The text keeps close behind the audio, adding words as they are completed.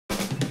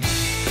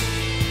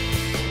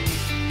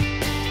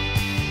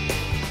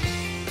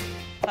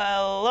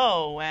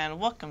and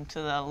welcome to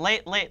the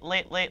late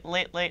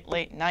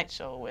night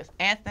show with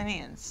Anthony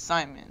and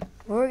Simon.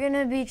 We're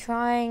gonna be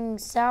trying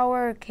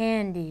sour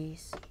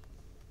candies.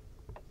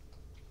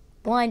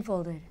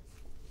 Blindfolded.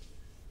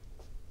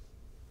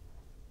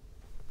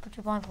 Put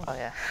your blindfold. Oh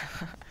yeah.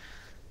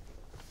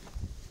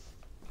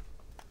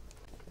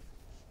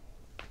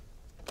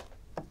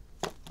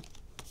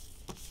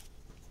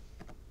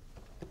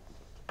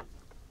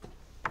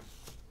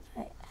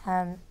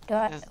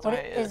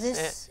 Is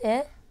this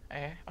it?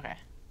 Okay.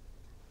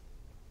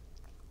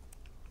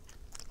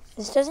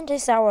 This doesn't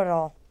taste sour at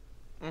all.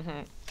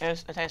 It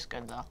tastes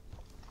good though.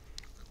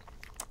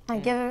 I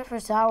give it for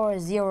sour a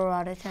 0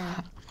 out of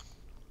 10.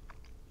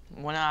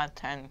 1 out of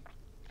 10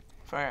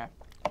 for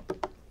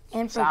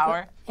And for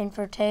sour. And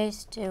for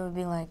taste, it would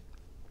be like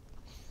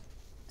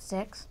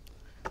 6.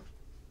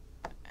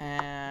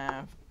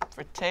 And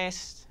for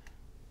taste,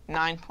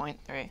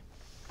 9.3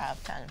 out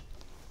of 10.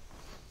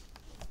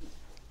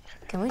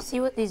 Can we see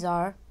what these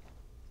are?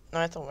 No,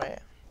 I have to wait.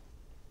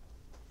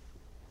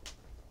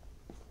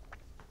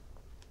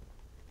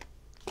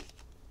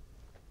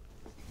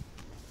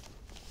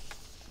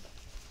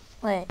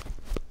 Wait,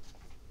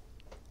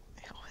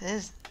 What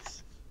is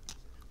this?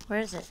 where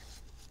is it?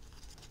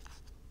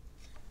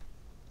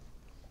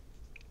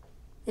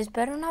 This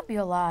better not be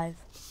alive.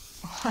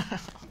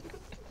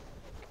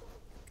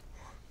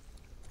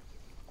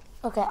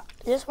 Okay,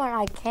 this one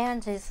I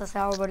can taste the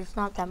sour, but it's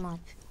not that much.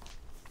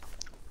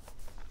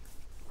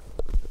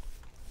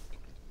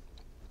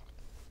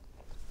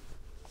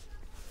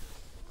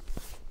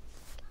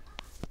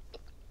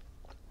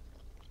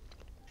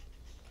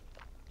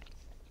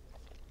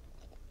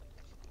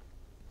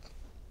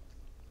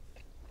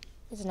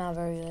 It's not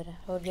very good.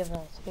 I would give it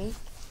a 3.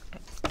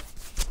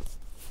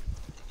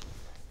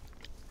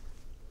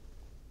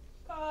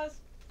 Pause.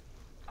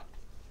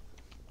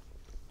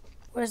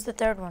 Where's the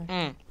third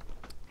one?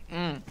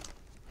 I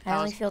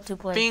only feel 2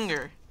 plates.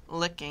 Finger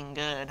licking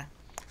good.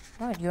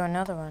 Oh, you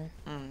another one.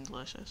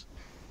 Delicious.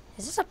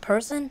 Is this a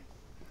person?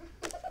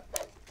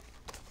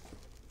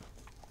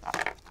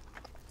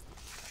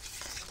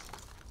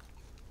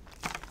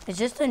 Is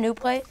this the new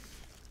plate?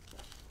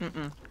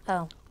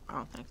 Oh, I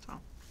don't think so.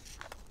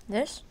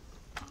 this?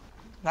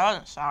 That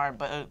wasn't sour,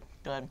 but it was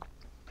good.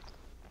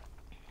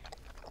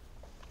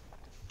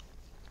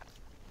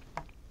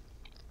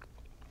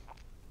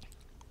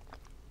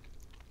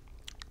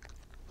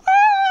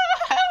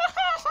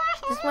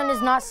 This one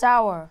is not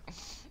sour.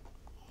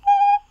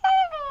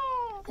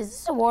 Is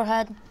this a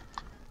warhead?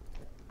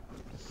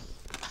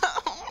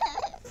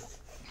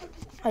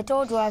 I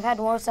told you I've had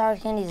more sour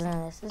candies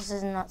than this. This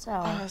is not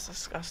sour. Oh, that's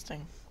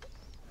disgusting.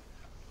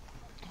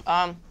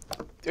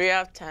 3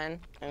 out of 10,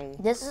 and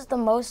This is the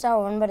most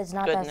sour one, but it's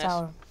not Goodness. that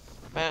sour.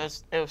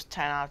 but it was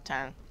 10 out of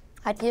 10.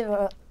 I'd give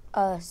it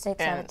a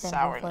 6 out of And 10.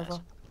 sourness.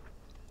 Flavor.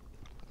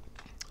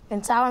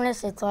 In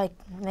sourness, it's like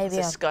maybe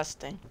It's a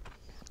disgusting.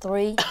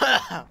 3.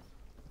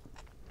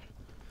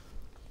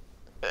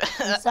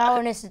 In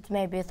sourness, it's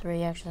maybe a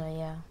 3, actually,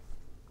 yeah.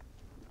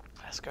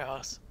 That's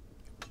gross.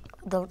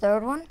 The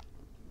third one?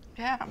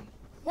 Yeah,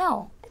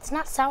 No, it's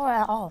not sour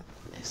at all.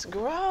 it's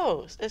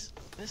gross. It's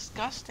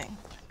disgusting.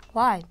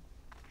 Why?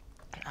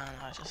 I don't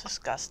know, it's just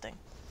disgusting.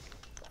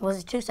 Was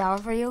it too sour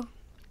for you?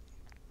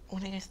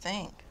 What do you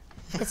think?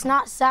 It's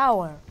not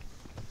sour.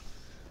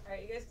 All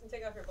right, you guys can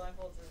take off your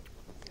blindfolds.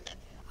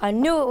 I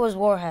knew it was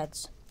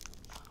warheads.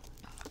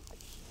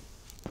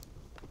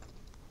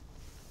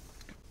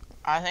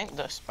 I think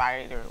the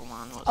spider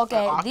one was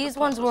Okay, the these octopus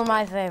ones was were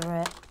my good.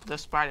 favorite. The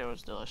spider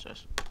was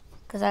delicious.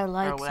 Because I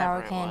like whatever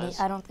sour it candy. was.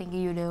 I don't think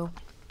you do.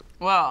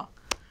 Well,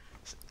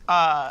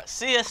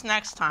 see us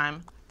next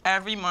time,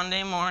 every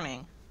Monday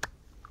morning.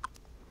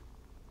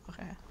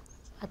 Okay.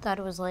 I thought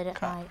it was late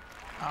at night.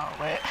 Oh,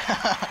 wait.